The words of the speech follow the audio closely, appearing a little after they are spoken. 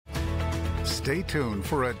Stay tuned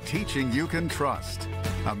for a teaching you can trust,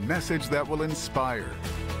 a message that will inspire,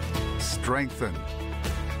 strengthen,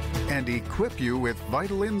 and equip you with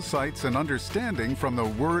vital insights and understanding from the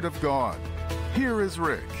Word of God. Here is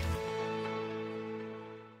Rick.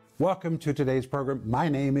 Welcome to today's program. My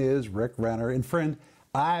name is Rick Renner, and friend,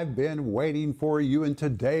 I've been waiting for you, and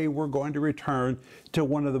today we're going to return to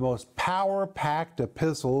one of the most power-packed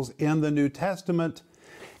epistles in the New Testament,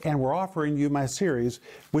 and we're offering you my series,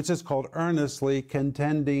 which is called Earnestly,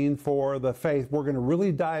 Contending for the Faith. We're going to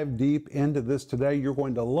really dive deep into this today. You're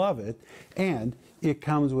going to love it, and it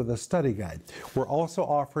comes with a study guide. We're also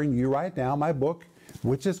offering you right now my book,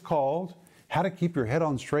 which is called How to Keep Your Head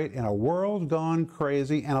on Straight in a World Gone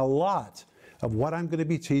Crazy, and a lot of what I'm going to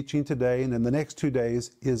be teaching today and in the next 2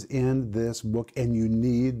 days is in this book, and you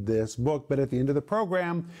need this book. But at the end of the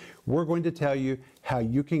program, we're going to tell you how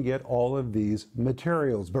you can get all of these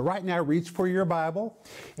materials. But right now, reach for your Bible,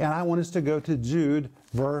 and I want us to go to Jude,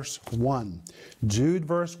 verse 1. Jude,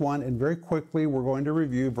 verse 1, and very quickly, we're going to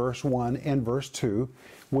review verse 1 and verse 2,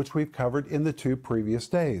 which we've covered in the 2 previous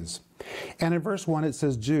days. And in verse 1, it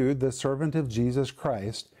says, Jude, the servant of Jesus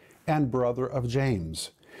Christ and brother of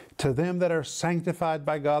James, to them that are sanctified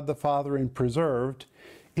by God the Father and preserved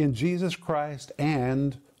in Jesus Christ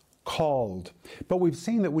and called. But we've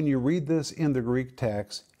seen that when you read this in the Greek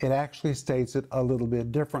text, it actually states it a little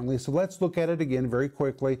bit differently. So let's look at it again very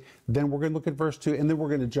quickly. Then we're going to look at verse 2, and then we're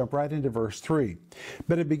going to jump right into verse 3.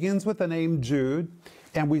 But it begins with the name Jude,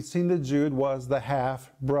 and we've seen that Jude was the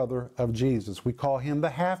half-brother of Jesus. We call him the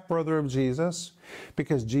half-brother of Jesus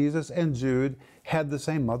because Jesus and Jude had the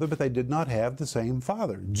same mother, but they did not have the same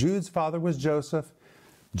father. Jude's father was Joseph.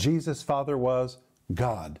 Jesus' father was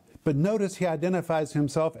God. But notice he identifies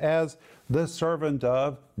himself as the servant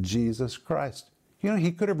of Jesus Christ. You know,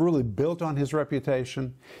 he could have really built on his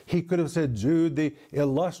reputation. He could have said, Jude, the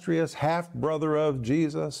illustrious half-brother of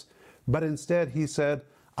Jesus. But instead he said,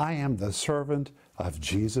 I am the servant of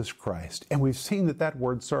Jesus Christ. And we've seen that that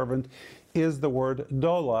word servant is the word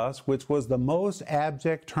doulos, which was the most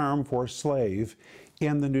abject term for slave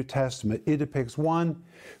in the New Testament. It depicts one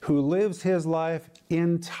who lives his life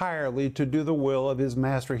entirely to do the will of his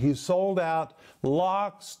master. He's sold out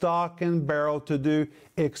lock, stock, and barrel to do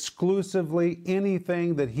exclusively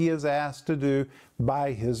anything that he is asked to do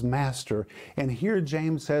by his master. And here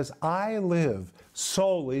James says, I live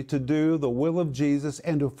solely to do the will of Jesus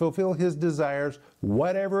and to fulfill his desires,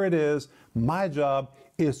 whatever it is. My job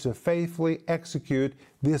is to faithfully execute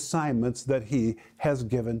the assignments that he has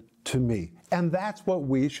given to me. And that's what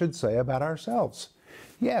we should say about ourselves.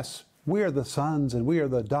 Yes, we are the sons and we are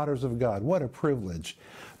the daughters of God. What a privilege.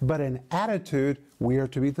 But in attitude, we are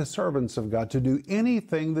to be the servants of God, to do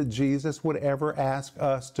anything that Jesus would ever ask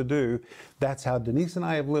us to do. That's how Denise and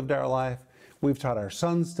I have lived our life. We've taught our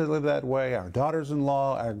sons to live that way, our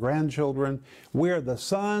daughters-in-law, our grandchildren. We are the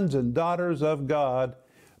sons and daughters of God.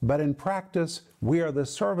 But in practice, we are the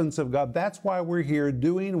servants of God. That's why we're here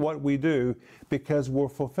doing what we do, because we're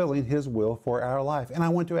fulfilling his will for our life. And I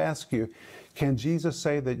want to ask you, can Jesus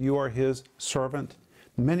say that you are his servant?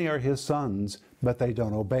 Many are his sons, but they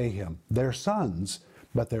don't obey him. They're sons,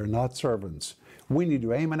 but they're not servants. We need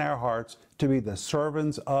to aim in our hearts to be the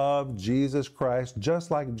servants of Jesus Christ, just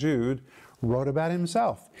like Jude wrote about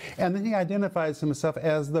himself. And then he identifies himself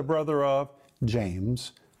as the brother of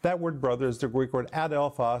James. That word brother is the Greek word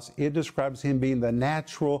adelphos. It describes him being the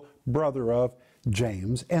natural brother of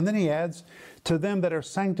James. And then he adds, to them that are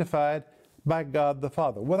sanctified by God the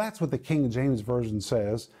Father. Well, that's what the King James Version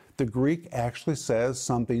says. The Greek actually says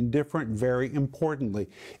something different very importantly.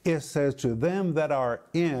 It says, to them that are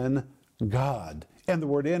in God. And the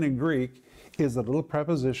word in Greek is a little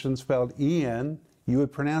preposition spelled en. You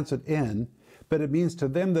would pronounce it in. But it means to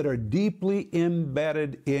them that are deeply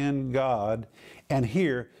embedded in God. And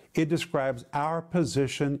here it describes our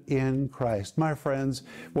position in Christ. My friends,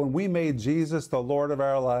 when we made Jesus the Lord of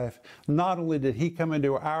our life, not only did he come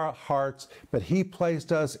into our hearts, but he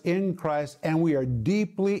placed us in Christ, and we are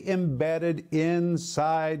deeply embedded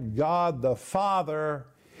inside God the Father.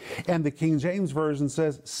 And the King James Version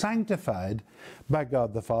says sanctified by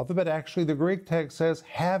God the Father, but actually the Greek text says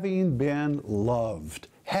having been loved.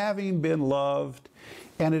 Having been loved,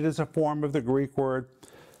 and it is a form of the Greek word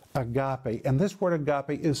agape. And this word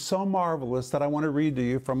agape is so marvelous that I want to read to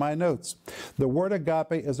you from my notes. The word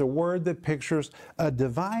agape is a word that pictures a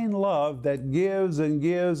divine love that gives and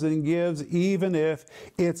gives and gives, even if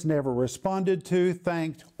it's never responded to,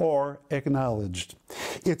 thanked, or acknowledged.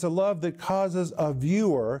 It's a love that causes a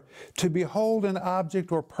viewer to behold an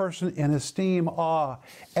object or person in esteem, awe,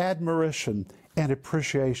 admiration, and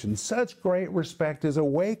appreciation. Such great respect is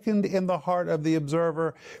awakened in the heart of the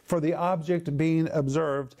observer for the object being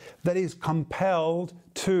observed that he's compelled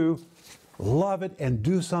to love it and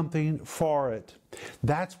do something for it.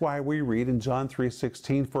 That's why we read in John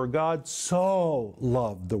 3:16, "For God so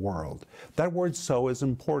loved the world." That word "so" is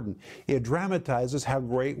important. It dramatizes how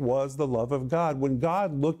great was the love of God. When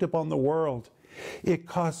God looked upon the world, it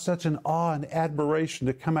caused such an awe and admiration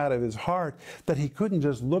to come out of his heart that he couldn't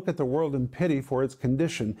just look at the world in pity for its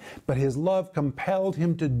condition, but his love compelled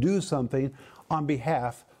him to do something on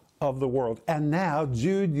behalf of the world. And now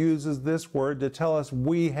Jude uses this word to tell us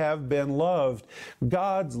we have been loved.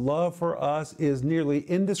 God's love for us is nearly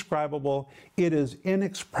indescribable. It is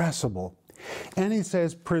inexpressible. And he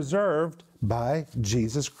says preserved by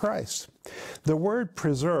Jesus Christ. The word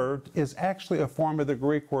preserved is actually a form of the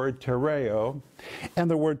Greek word tereo,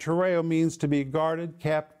 and the word tereo means to be guarded,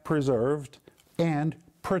 kept, preserved, and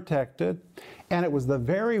protected. And it was the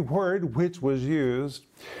very word which was used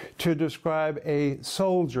to describe a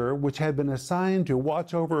soldier which had been assigned to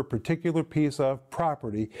watch over a particular piece of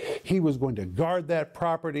property. He was going to guard that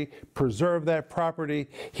property, preserve that property.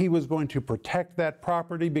 He was going to protect that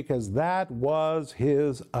property because that was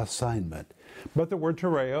his assignment. But the word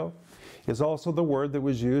tereo is also the word that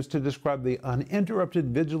was used to describe the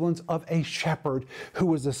uninterrupted vigilance of a shepherd who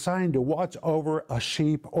was assigned to watch over a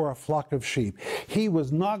sheep or a flock of sheep. He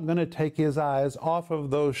was not going to take his eyes off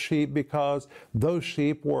of those sheep because those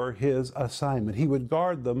sheep were his assignment. He would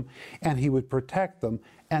guard them and he would protect them.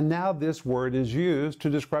 And now this word is used to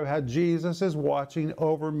describe how Jesus is watching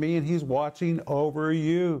over me and he's watching over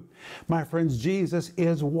you. My friends, Jesus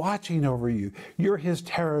is watching over you. You're his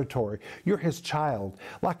territory. You're his child.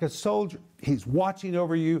 Like a soldier, he's watching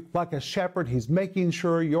over you. Like a shepherd, he's making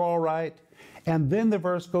sure you're all right. And then the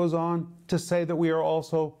verse goes on to say that we are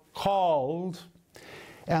also called.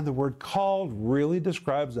 And the word called really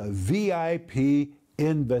describes a VIP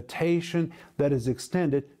invitation that is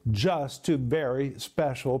extended just to very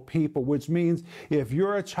special people, which means if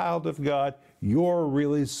you're a child of God, you're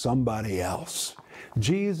really somebody else.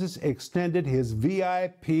 Jesus extended his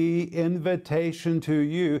VIP invitation to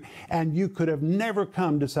you, and you could have never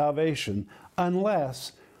come to salvation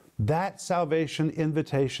unless that salvation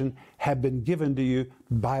invitation had been given to you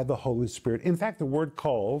by the Holy Spirit. In fact, the word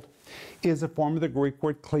called is a form of the Greek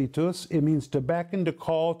word kletos. It means to beckon, to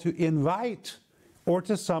call, to invite, or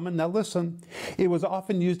to summon. Now listen, it was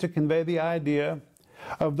often used to convey the idea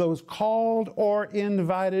of those called or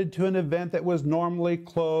invited to an event that was normally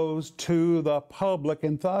closed to the public,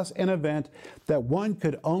 and thus an event that one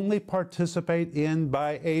could only participate in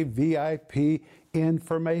by a VIP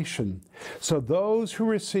information. So those who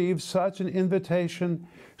receive such an invitation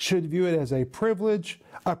should view it as a privilege,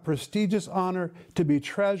 a prestigious honor, to be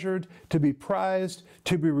treasured, to be prized,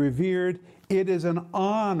 to be revered. It is an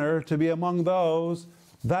honor to be among those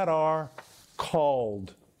that are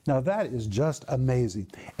called. Now that is just amazing.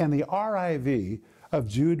 And the RIV of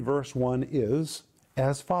Jude verse 1 is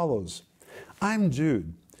as follows. I'm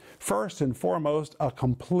Jude, first and foremost a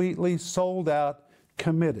completely sold out,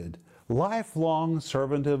 committed, lifelong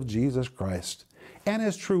servant of Jesus Christ. And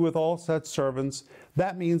as true with all such servants,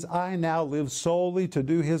 that means I now live solely to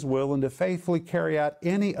do his will and to faithfully carry out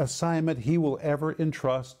any assignment he will ever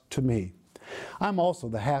entrust to me. I'm also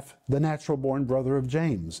the natural-born brother of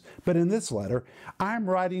James. But in this letter, I'm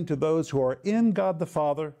writing to those who are in God the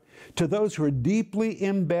Father, to those who are deeply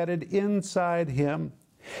embedded inside him,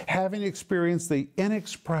 having experienced the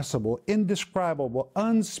inexpressible, indescribable,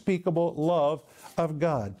 unspeakable love of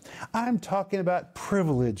God. I'm talking about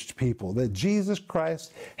privileged people that Jesus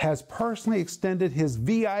Christ has personally extended his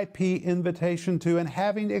VIP invitation to, and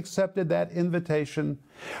having accepted that invitation,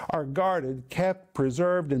 are guarded, kept,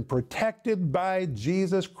 preserved, and protected by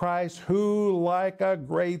Jesus Christ, who, like a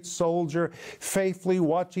great soldier, faithfully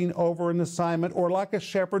watching over an assignment, or like a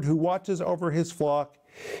shepherd who watches over his flock,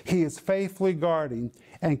 he is faithfully guarding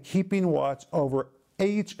and keeping watch over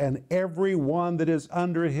each and every one that is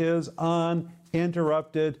under his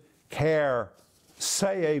uninterrupted care.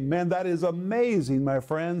 Say amen. That is amazing, my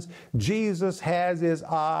friends. Jesus has his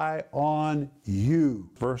eye on you.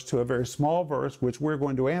 Verse 2, a very small verse, which we're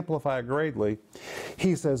going to amplify greatly.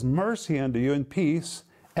 He says, mercy unto you and peace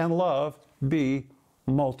and love be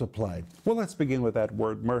multiplied. Well, let's begin with that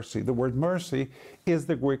word mercy. The word mercy is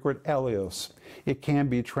the Greek word eleos. It can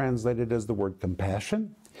be translated as the word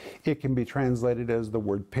compassion. It can be translated as the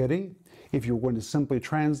word pity. If you're going to simply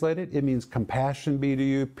translate it, it means compassion be to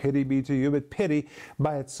you, pity be to you, but pity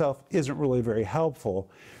by itself isn't really very helpful.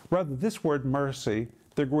 Rather, this word mercy,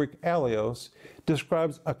 the Greek eleos,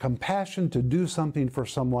 describes a compassion to do something for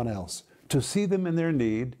someone else, to see them in their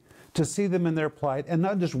need, to see them in their plight and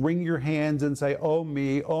not just wring your hands and say, oh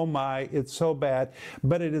me, oh my, it's so bad,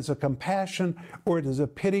 but it is a compassion or it is a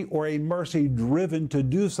pity or a mercy driven to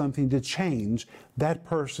do something to change that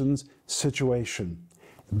person's situation.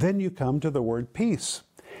 Then you come to the word peace.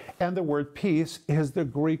 And the word peace is the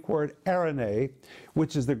Greek word eirene,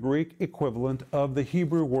 which is the Greek equivalent of the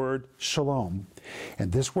Hebrew word shalom.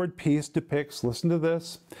 And this word peace depicts, listen to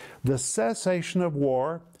this, the cessation of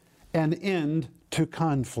war, an end to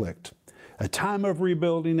conflict, a time of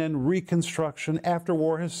rebuilding and reconstruction after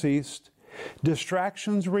war has ceased,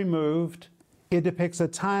 distractions removed. It depicts a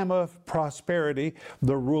time of prosperity,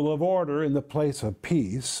 the rule of order in the place of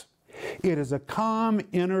peace. It is a calm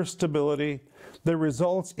inner stability that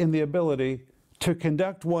results in the ability to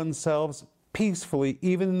conduct oneself peacefully,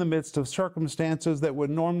 even in the midst of circumstances that would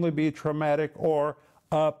normally be traumatic or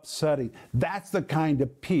upsetting. That's the kind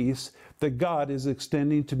of peace that God is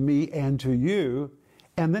extending to me and to you.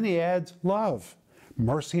 And then he adds love.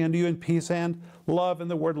 Mercy unto you and peace and love. And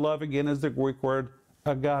the word love again is the Greek word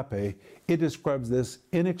agape. It describes this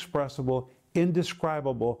inexpressible,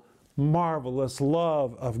 indescribable, marvelous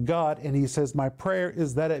love of God. And he says, my prayer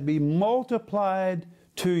is that it be multiplied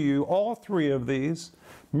to you. All three of these,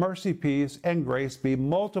 mercy, peace, and grace, be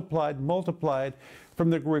multiplied from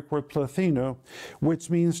the Greek word plethino, which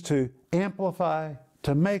means to amplify,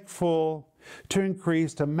 to make full, to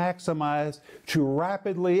increase, to maximize, to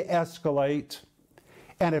rapidly escalate.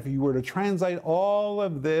 And if you were to translate all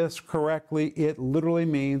of this correctly, it literally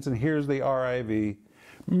means, and here's the RIV,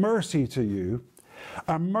 mercy to you,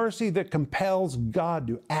 a mercy that compels God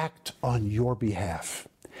to act on your behalf.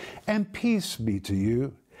 And peace be to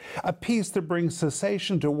you, a peace that brings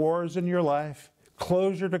cessation to wars in your life,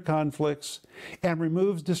 closure to conflicts, and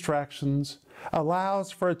removes distractions,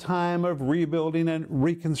 allows for a time of rebuilding and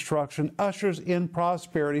reconstruction, ushers in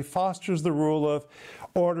prosperity, fosters the rule of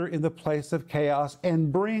order in the place of chaos,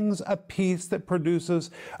 and brings a peace that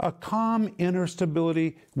produces a calm inner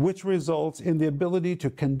stability, which results in the ability to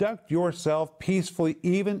conduct yourself peacefully,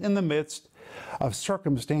 even in the midst of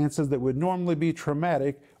circumstances that would normally be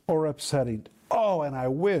traumatic or upsetting. Oh, and I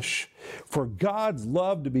wish for God's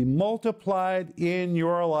love to be multiplied in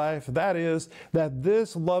your life. That is, that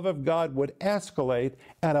this love of God would escalate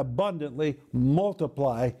and abundantly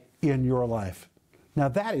multiply in your life. Now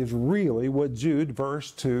that is really what Jude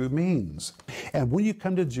verse 2 means. And when you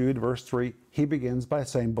come to Jude verse 3, he begins by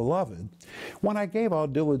saying, Beloved, when I gave all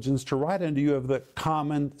diligence to write unto you of the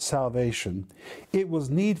common salvation, it was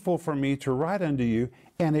needful for me to write unto you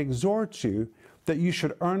and exhort you that you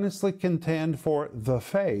should earnestly contend for the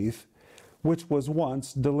faith which was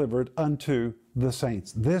once delivered unto the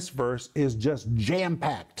saints. This verse is just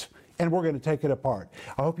jam-packed, and we're going to take it apart.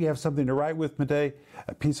 I hope you have something to write with today,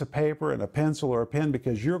 a piece of paper and a pencil or a pen,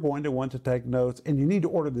 because you're going to want to take notes, and you need to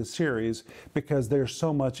order this series because there's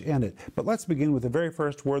so much in it. But let's begin with the very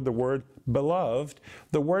first word, the word beloved.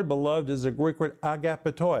 The word beloved is a Greek word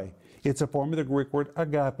agapetoi. It's a form of the Greek word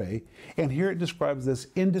agape, and here it describes this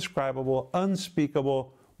indescribable,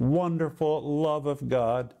 unspeakable, wonderful love of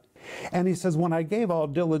God. And he says, when I gave all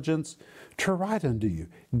diligence to write unto you.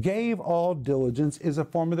 Gave all diligence is a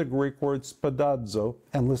form of the Greek word spadadzo,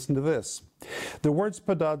 and listen to this. The word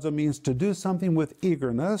spadadzo means to do something with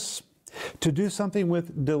eagerness, to do something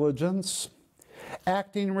with diligence,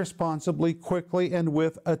 acting responsibly, quickly, and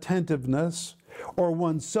with attentiveness, or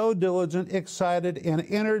one so diligent, excited, and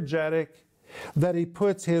energetic that he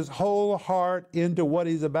puts his whole heart into what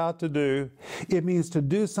he's about to do. It means to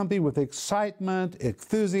do something with excitement,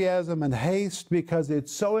 enthusiasm, and haste because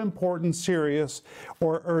it's so important, serious,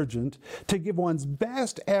 or urgent, to give one's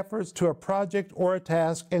best efforts to a project or a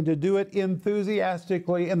task and to do it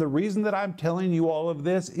enthusiastically. And the reason that I'm telling you all of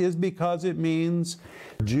this is because it means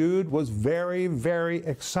Jude was very, very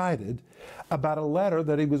excited about a letter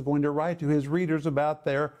that he was going to write to his readers about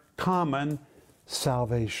their common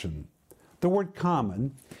salvation. The word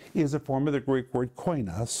common is a form of the Greek word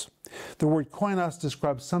koinos. The word koinos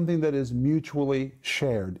describes something that is mutually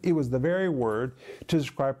shared. It was the very word to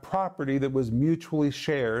describe property that was mutually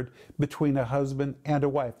shared between a husband and a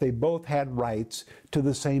wife. They both had rights to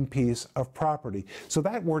the same piece of property. So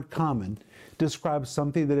that word common describes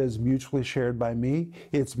something that is mutually shared by me,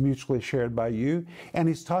 it's mutually shared by you, and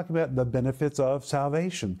he's talking about the benefits of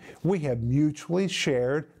salvation. We have mutually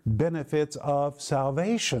shared benefits of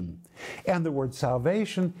salvation. And the word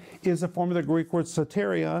salvation is a form of the Greek word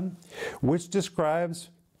soterion, which describes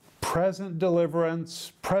present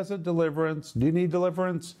deliverance. Present deliverance. Do you need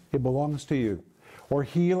deliverance? It belongs to you. Or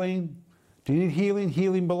healing. Do you need healing?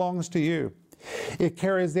 Healing belongs to you. It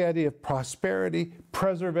carries the idea of prosperity,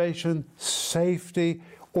 preservation, safety,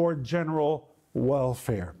 or general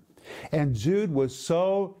welfare. And Jude was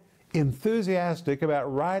so enthusiastic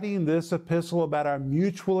about writing this epistle about our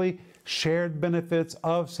mutually shared benefits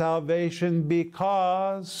of salvation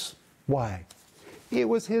because, why? It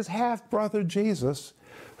was his half-brother Jesus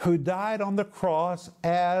who died on the cross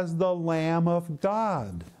as the Lamb of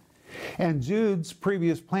God. And Jude's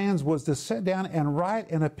previous plans was to sit down and write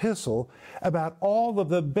an epistle about all of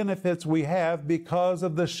the benefits we have because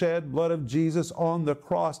of the shed blood of Jesus on the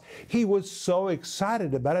cross. He was so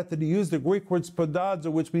excited about it that he used the Greek word spodazo,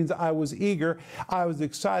 which means I was eager, I was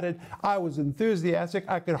excited, I was enthusiastic,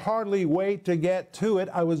 I could hardly wait to get to it.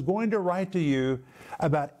 I was going to write to you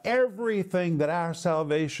about everything that our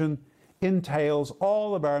salvation entails,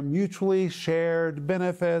 all of our mutually shared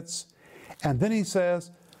benefits. And then he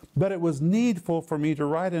says, but it was needful for me to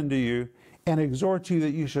write unto you and exhort you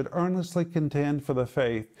that you should earnestly contend for the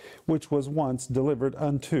faith which was once delivered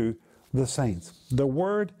unto the saints. The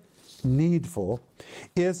word needful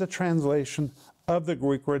is a translation of the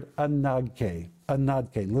Greek word anagke.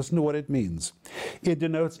 Anagke. Listen to what it means. It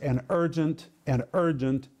denotes an urgent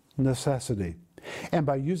necessity. And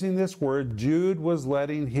by using this word, Jude was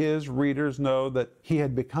letting his readers know that he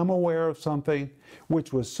had become aware of something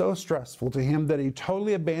which was so stressful to him that he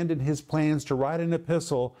totally abandoned his plans to write an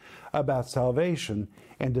epistle about salvation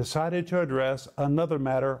and decided to address another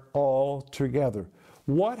matter altogether.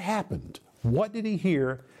 What happened? What did he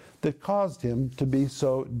hear that caused him to be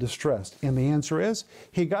so distressed? And the answer is,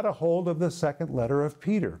 he got a hold of the second letter of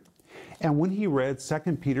Peter. And when he read 2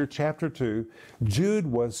 Peter chapter 2, Jude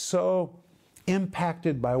was so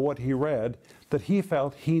impacted by what he read that he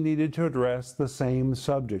felt he needed to address the same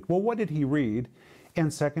subject. Well, what did he read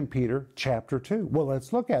in 2 Peter chapter 2? Well,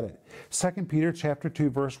 let's look at it. 2 Peter chapter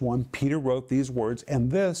 2 verse 1, Peter wrote these words,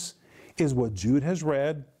 and this is what Jude has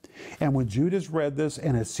read. And when Jude has read this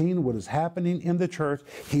and has seen what is happening in the church,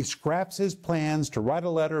 he scraps his plans to write a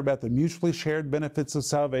letter about the mutually shared benefits of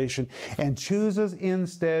salvation and chooses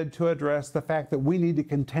instead to address the fact that we need to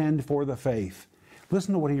contend for the faith.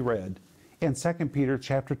 Listen to what he read in 2 Peter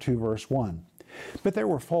chapter 2 verse 1. But there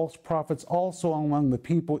were false prophets also among the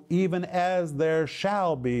people, even as there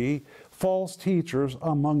shall be false teachers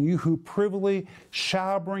among you who privily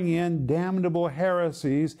shall bring in damnable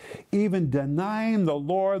heresies, even denying the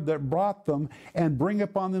Lord that brought them, and bring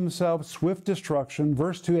upon themselves swift destruction.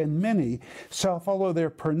 Verse 2, and many shall follow their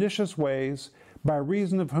pernicious ways, by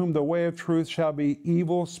reason of whom the way of truth shall be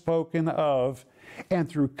evil spoken of. And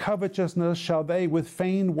through covetousness shall they with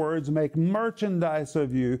feigned words make merchandise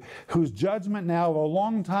of you, whose judgment now of a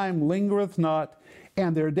long time lingereth not,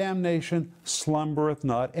 and their damnation slumbereth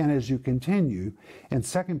not. And as you continue in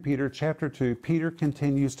 2 Peter chapter 2, Peter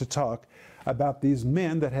continues to talk about these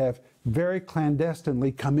men that have very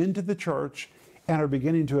clandestinely come into the church and are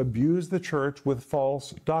beginning to abuse the church with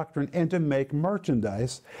false doctrine and to make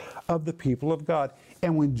merchandise of the people of God.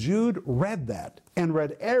 And when Jude read that and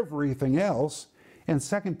read everything else, in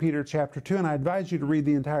 2 Peter chapter 2, and I advise you to read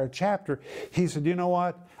the entire chapter, he said, you know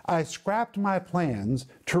what? I scrapped my plans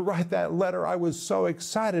to write that letter I was so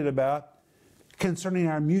excited about concerning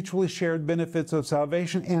our mutually shared benefits of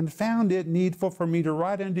salvation, and found it needful for me to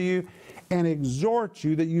write unto you and exhort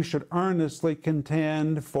you that you should earnestly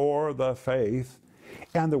contend for the faith.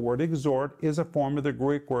 And the word exhort is a form of the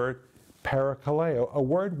Greek word parakaleo, a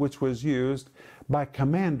word which was used by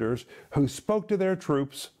commanders who spoke to their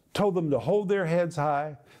troops, told them to hold their heads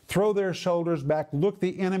high, throw their shoulders back, look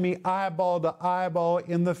the enemy eyeball to eyeball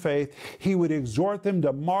in the faith. He would exhort them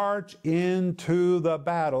to march into the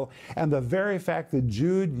battle. And the very fact that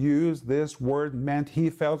Jude used this word meant he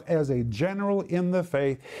felt as a general in the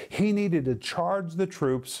faith, he needed to charge the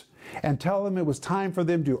troops and tell them it was time for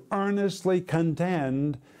them to earnestly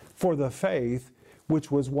contend for the faith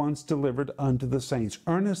which was once delivered unto the saints.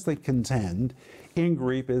 Earnestly contend in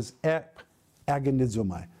Greek is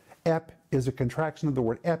agonizomai. Ep is a contraction of the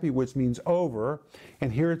word epi, which means over,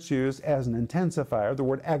 and here it's used as an intensifier. The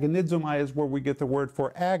word agonizomai is where we get the word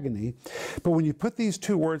for agony. But when you put these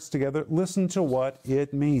two words together, listen to what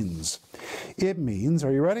it means. It means,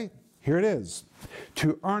 are you ready? Here it is.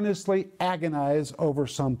 To earnestly agonize over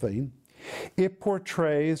something. It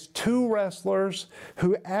portrays two wrestlers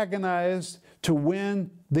who agonized to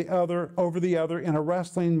win the other over the other in a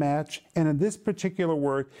wrestling match. And in this particular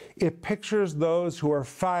word, it pictures those who are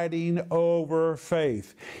fighting over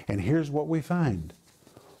faith. And here's what we find.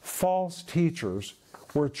 False teachers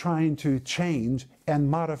were trying to change and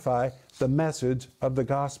modify the message of the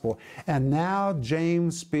gospel. And now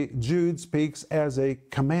Jude speaks as a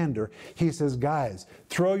commander. He says, guys,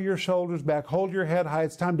 throw your shoulders back, hold your head high.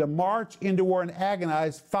 It's time to march into war and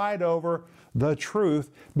agonize, fight over the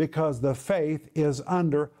truth, because the faith is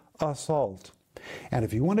under assault. And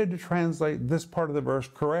if you wanted to translate this part of the verse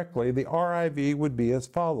correctly, the RIV would be as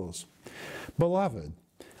follows. Beloved,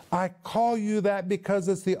 I call you that because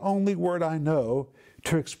it's the only word I know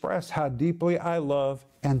to express how deeply I love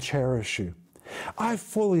and cherish you. I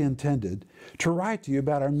fully intended to write to you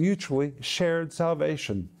about our mutually shared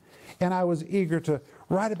salvation, and I was eager to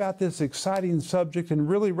write about this exciting subject and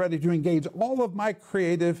really ready to engage all of my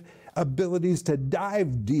creative abilities to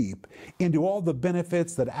dive deep into all the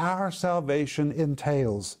benefits that our salvation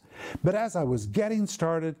entails. But as I was getting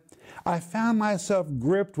started, I found myself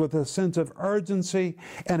gripped with a sense of urgency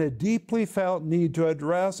and a deeply felt need to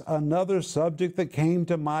address another subject that came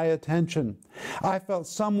to my attention. I felt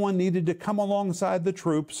someone needed to come alongside the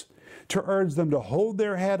troops to urge them to hold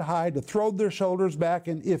their head high, to throw their shoulders back,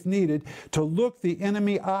 and if needed, to look the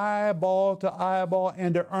enemy eyeball to eyeball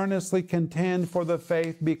and to earnestly contend for the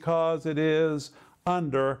faith because it is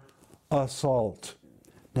under assault.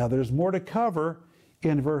 Now there's more to cover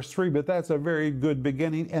in verse 3, but that's a very good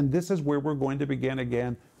beginning, and this is where we're going to begin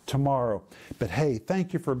again tomorrow. But hey,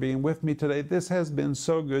 thank you for being with me today. This has been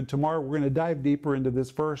so good. Tomorrow we're going to dive deeper into this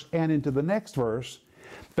verse and into the next verse.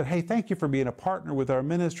 But hey, thank you for being a partner with our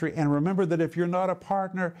ministry. And remember that if you're not a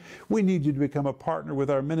partner, we need you to become a partner with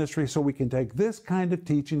our ministry so we can take this kind of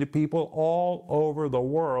teaching to people all over the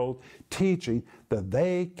world, teaching that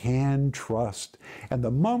they can trust. And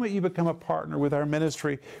the moment you become a partner with our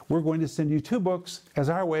ministry, we're going to send you 2 books as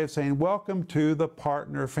our way of saying, welcome to the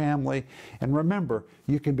partner family. And remember,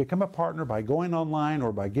 you can become a partner by going online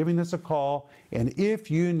or by giving us a call. And if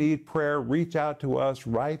you need prayer, reach out to us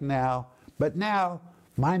right now. But now,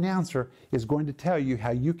 my announcer is going to tell you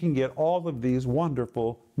how you can get all of these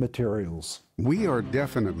wonderful materials. We are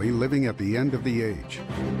definitely living at the end of the age,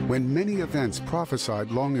 when many events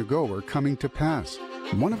prophesied long ago are coming to pass.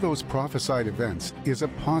 One of those prophesied events is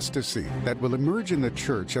apostasy that will emerge in the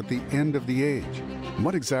church at the end of the age.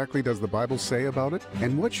 What exactly does the Bible say about it,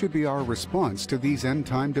 and what should be our response to these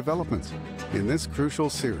end-time developments? In this crucial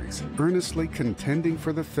series, Earnestly Contending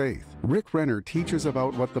for the Faith, Rick Renner teaches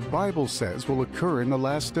about what the Bible says will occur in the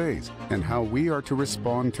last days and how we are to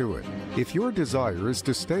respond to it. If your desire is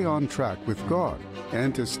to stay on track with God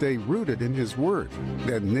and to stay rooted in His Word,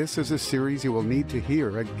 then this is a series you will need to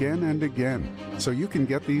hear again and again so you can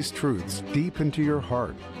get these truths deep into your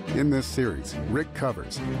heart. In this series, Rick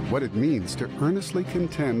covers what it means to earnestly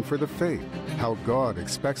contend for the faith, how God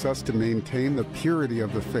expects us to maintain the purity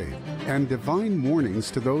of the faith, and divine warnings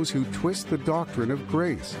to those who twist the doctrine of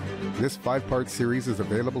grace. This 5-part series is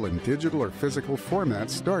available in digital or physical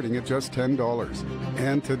formats starting at just $10.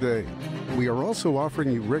 And today, we are also offering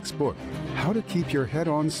you Rick's book, How to Keep Your Head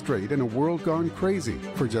On Straight in a World Gone Crazy,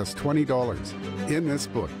 for just $20. In this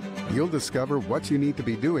book, you'll discover what you need to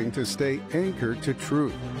be doing to stay anchored to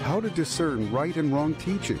truth, how to discern right and wrong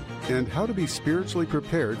teaching, and how to be spiritually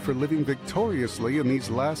prepared for living victoriously in these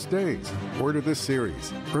last days. Order the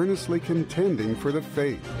series, Earnestly Contending for the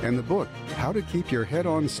Faith, and the book, How to Keep Your Head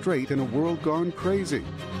On Straight in a World Gone Crazy.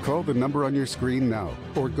 Call the number on your screen now,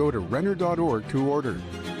 or go to renner.org to order.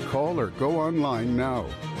 Call or go online now.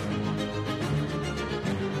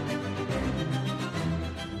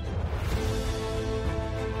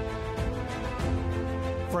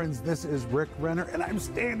 Friends, this is Rick Renner, and I'm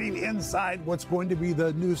standing inside what's going to be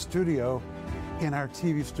the new studio in our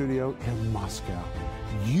TV studio in Moscow.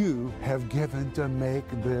 You have given to make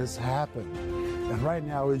this happen. And right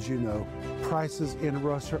now, as you know, prices in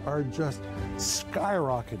Russia are just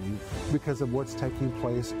skyrocketing because of what's taking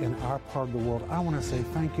place in our part of the world. I want to say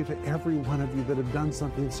thank you to every one of you that have done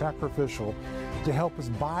something sacrificial to help us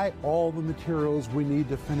buy all the materials we need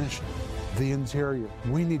to finish the interior.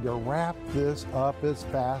 We need to wrap this up as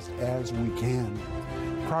fast as we can.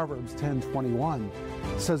 Proverbs 10:21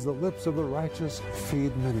 says, the lips of the righteous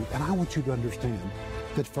feed many. And I want you to understand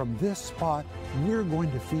that from this spot, we're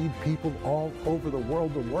going to feed people all over the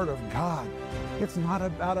world the Word of God. It's not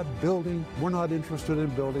about a building. We're not interested in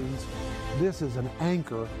buildings. This is an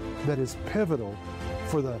anchor that is pivotal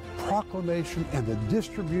for the proclamation and the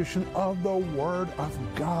distribution of the Word of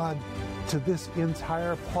God to this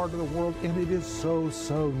entire part of the world, and it is so,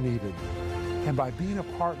 so needed. And by being a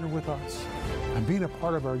partner with us and being a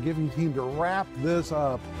part of our giving team to wrap this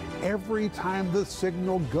up, every time the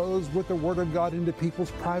signal goes with the Word of God into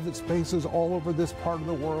people's private spaces all over this part of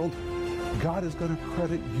the world, God is going to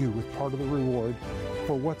credit you with part of the reward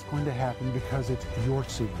for what's going to happen, because it's your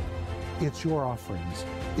seed, it's your offerings,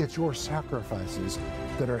 it's your sacrifices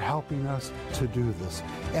that are helping us to do this.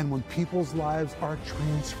 And when people's lives are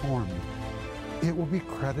transformed, it will be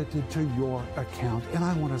credited to your account. And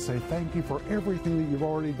I want to say thank you for everything that you've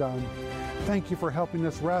already done. Thank you for helping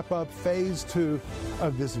us wrap up phase 2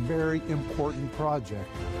 of this very important project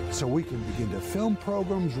so we can begin to film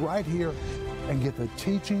programs right here and get the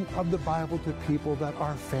teaching of the Bible to people that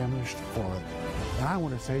are famished for it. And I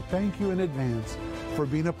want to say thank you in advance for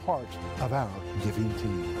being a part of our giving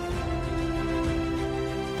team.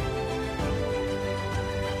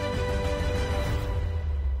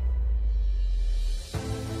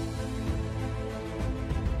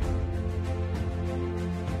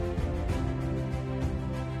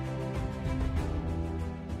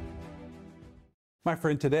 My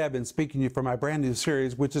friend, today I've been speaking to you from my brand new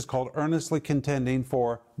series, which is called Earnestly Contending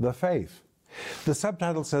for the Faith. The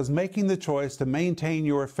subtitle says, Making the Choice to Maintain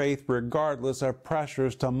Your Faith Regardless of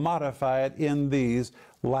Pressures to Modify It in These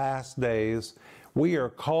Last Days. We are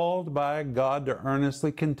called by God to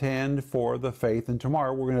earnestly contend for the faith. And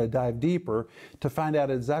tomorrow we're going to dive deeper to find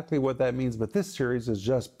out exactly what that means. But this series is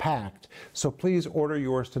just packed. So please order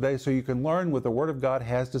yours today so you can learn what the Word of God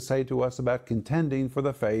has to say to us about contending for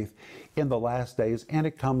the faith in the last days. And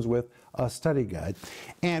it comes with a study guide.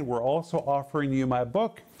 And we're also offering you my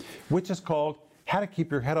book, which is called How to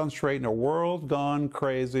Keep Your Head on Straight in a World Gone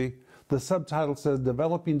Crazy. The subtitle says,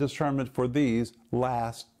 Developing Discernment for These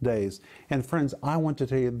Last Days. And friends, I want to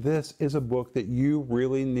tell you, this is a book that you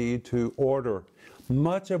really need to order.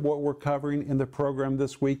 Much of what we're covering in the program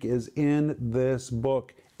this week is in this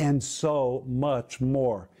book, and so much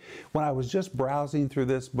more. When I was just browsing through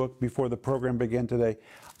this book before the program began today,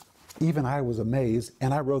 even I was amazed,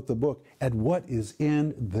 and I wrote the book at what is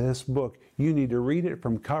in this book. You need to read it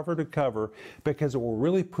from cover to cover because it will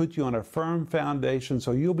really put you on a firm foundation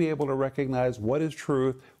so you'll be able to recognize what is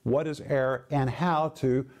truth, what is error, and how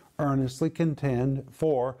to earnestly contend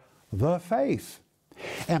for the faith.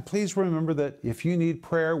 And please remember that if you need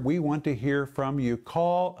prayer, we want to hear from you.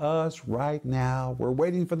 Call us right now. We're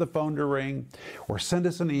waiting for the phone to ring, or send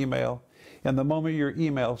us an email. And the moment your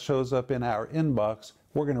email shows up in our inbox,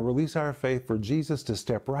 we're going to release our faith for Jesus to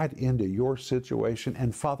step right into your situation.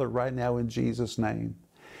 And Father, right now in Jesus' name,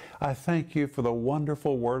 I thank you for the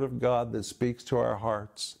wonderful Word of God that speaks to our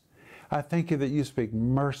hearts. I thank you that you speak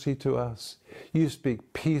mercy to us. You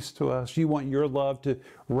speak peace to us. You want your love to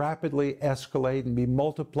rapidly escalate and be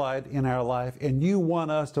multiplied in our life. And you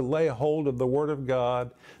want us to lay hold of the Word of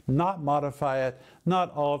God, not modify it,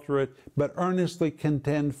 not alter it, but earnestly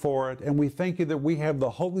contend for it. And we thank you that we have the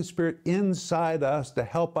Holy Spirit inside us to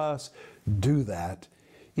help us do that.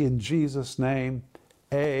 In Jesus' name,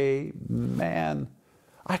 amen.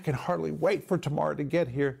 I can hardly wait for tomorrow to get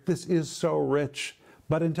here. This is so rich.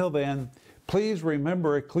 But until then, please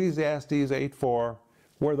remember Ecclesiastes 8:4,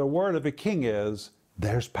 where the word of a king is,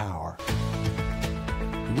 there's power.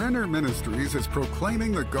 Renner Ministries is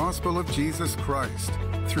proclaiming the gospel of Jesus Christ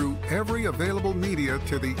through every available media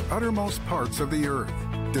to the uttermost parts of the earth.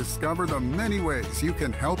 Discover the many ways you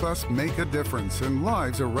can help us make a difference in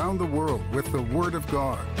lives around the world with the Word of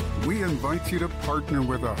God. We invite you to partner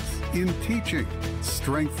with us in teaching,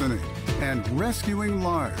 strengthening, and rescuing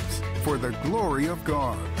lives for the glory of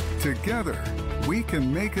God. Together, we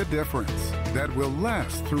can make a difference that will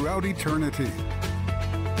last throughout eternity.